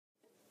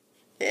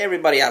Hey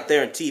everybody out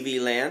there in TV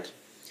land.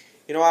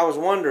 I was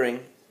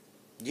wondering,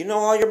 do you know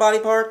all your body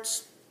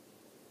parts?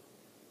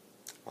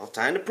 Well,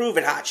 time to prove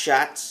it, hot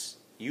shots.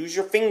 Use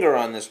your finger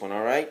on this one,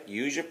 alright?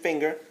 Use your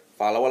finger.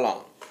 Follow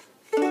along.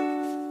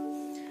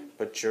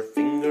 Put your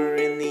finger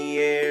in the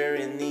air,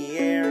 in the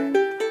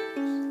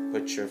air.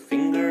 Put your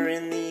finger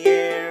in the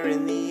air,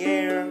 in the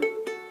air.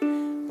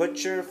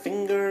 Put your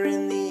finger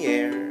in the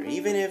air,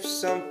 even if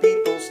some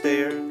people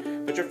stare.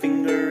 Put your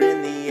finger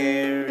in the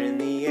air, in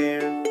the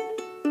air.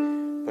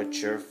 Put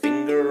your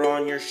finger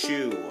on your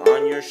shoe,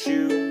 on your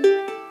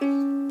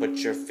shoe. Put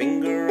your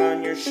finger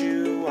on your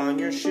shoe, on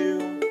your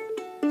shoe.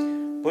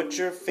 Put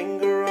your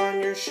finger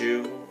on your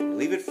shoe,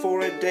 leave it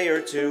for a day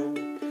or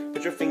two.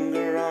 Put your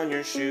finger on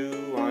your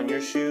shoe, on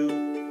your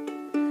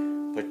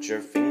shoe. Put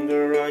your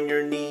finger on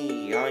your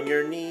knee, on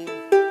your knee.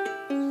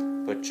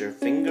 Put your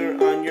finger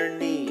on your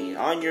knee,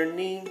 on your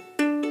knee.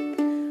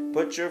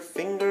 Put your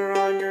finger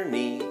on your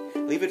knee,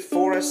 leave it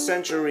for a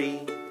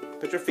century.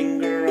 Put your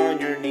finger on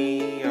your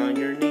knee, on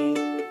your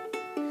knee.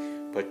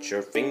 Put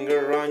your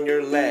finger on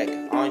your leg,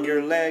 on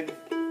your leg.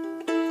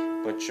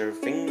 Put your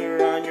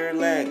finger on your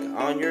leg,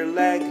 on your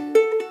leg.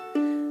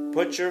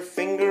 Put your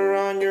finger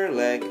on your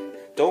leg.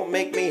 Don't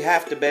make me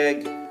have to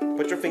beg.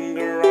 Put your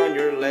finger on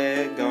your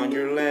leg, on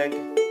your leg.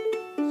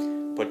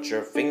 Put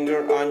your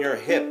finger on your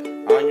hip,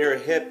 on your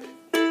hip.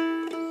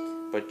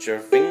 Put your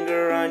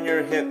finger on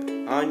your hip,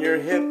 on your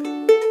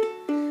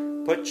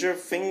hip. Put your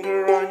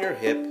finger on your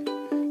hip.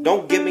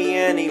 Don't give me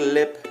any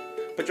lip.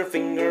 Put your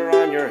finger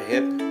on your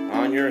hip,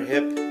 on your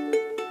hip.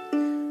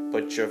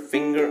 Put your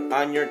finger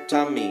on your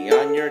tummy,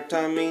 on your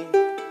tummy.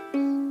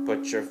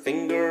 Put your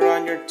finger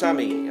on your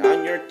tummy,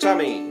 on your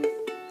tummy.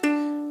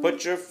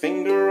 Put your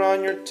finger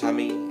on your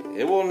tummy.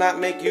 It will not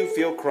make you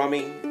feel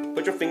crummy.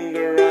 Put your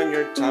finger on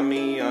your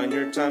tummy, on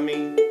your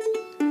tummy.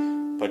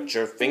 Put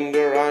your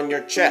finger on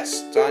your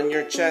chest, on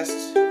your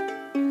chest.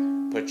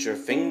 Put your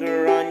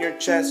finger on your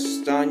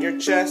chest, on your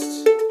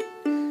chest.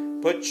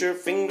 Put your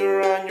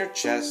finger on your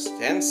chest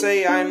and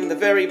say I'm the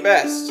very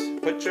best.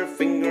 Put your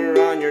finger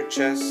on your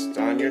chest,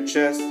 on your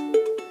chest.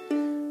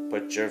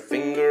 Put your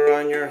finger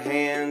on your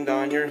hand,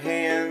 on your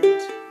hand.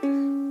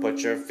 Put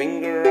your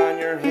finger on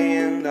your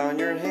hand, on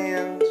your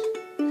hand.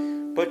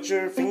 Put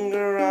your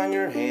finger on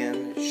your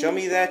hand. Show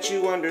me that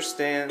you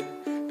understand.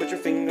 Put your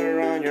finger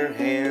on your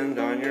hand,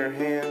 on your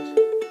hand.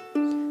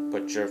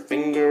 Put your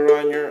finger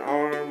on your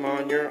arm,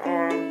 on your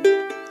arm.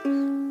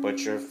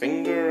 Put your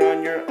finger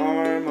on your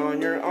arm,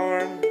 on your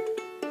arm.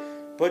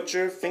 Put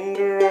your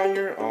finger on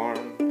your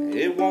arm.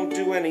 It won't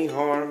do any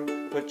harm.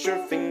 Put your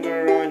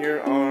finger on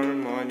your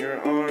arm, on your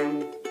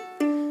arm.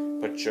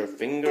 Put your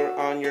finger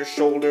on your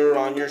shoulder,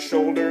 on your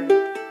shoulder.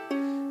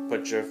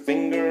 Put your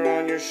finger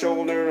on your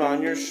shoulder,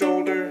 on your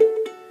shoulder.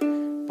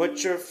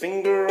 Put your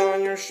finger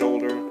on your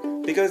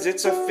shoulder, because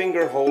it's a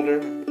finger holder.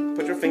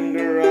 Put your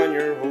finger on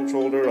your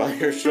shoulder, on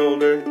your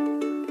shoulder.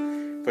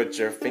 Put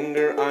your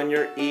finger on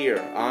your ear,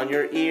 on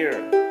your ear.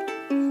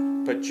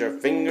 Put your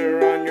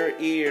finger on your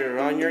ear,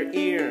 on your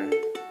ear.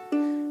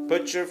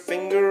 Put your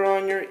finger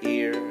on your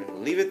ear,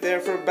 leave it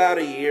there for about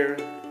a year.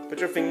 Put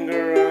your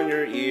finger on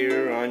your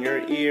ear, on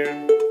your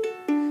ear.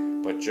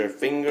 Put your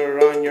finger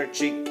on your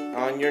cheek,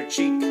 on your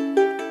cheek.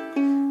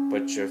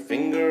 Put your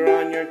finger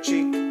on your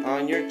cheek,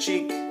 on your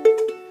cheek.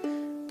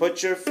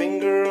 Put your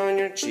finger on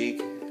your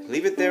cheek,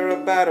 leave it there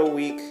about a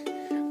week.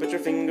 Put your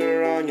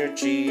finger on your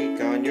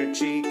cheek, on your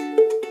cheek.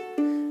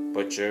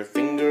 Put your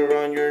finger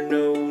on your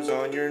nose,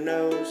 on your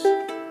nose.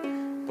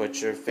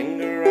 Put your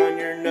finger on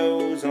your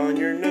nose, on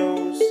your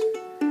nose.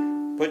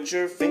 Put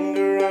your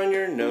finger on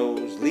your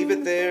nose, leave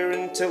it there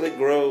until it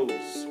grows.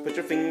 Put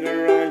your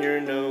finger on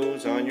your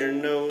nose, on your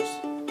nose.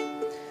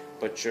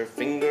 Put your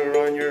finger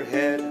on your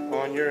head,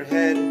 on your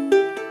head.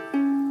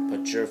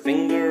 Put your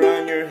finger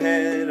on your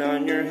head,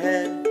 on your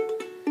head.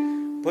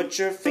 Put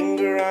your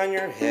finger on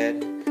your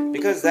head,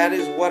 because that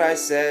is what I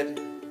said.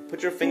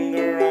 Put your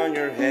finger on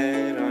your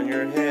head, on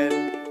your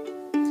head.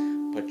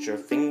 Put your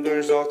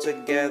fingers all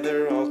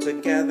together, all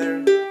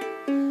together.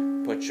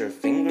 Put your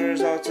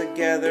fingers all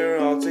together,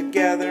 all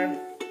together.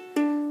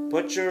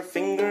 Put your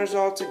fingers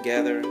all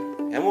together,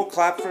 and we'll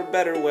clap for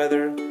better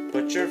weather.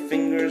 Put your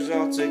fingers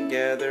all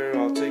together,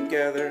 all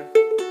together.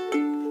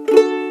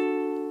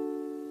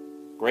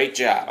 Great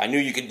job. I knew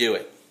you could do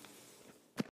it.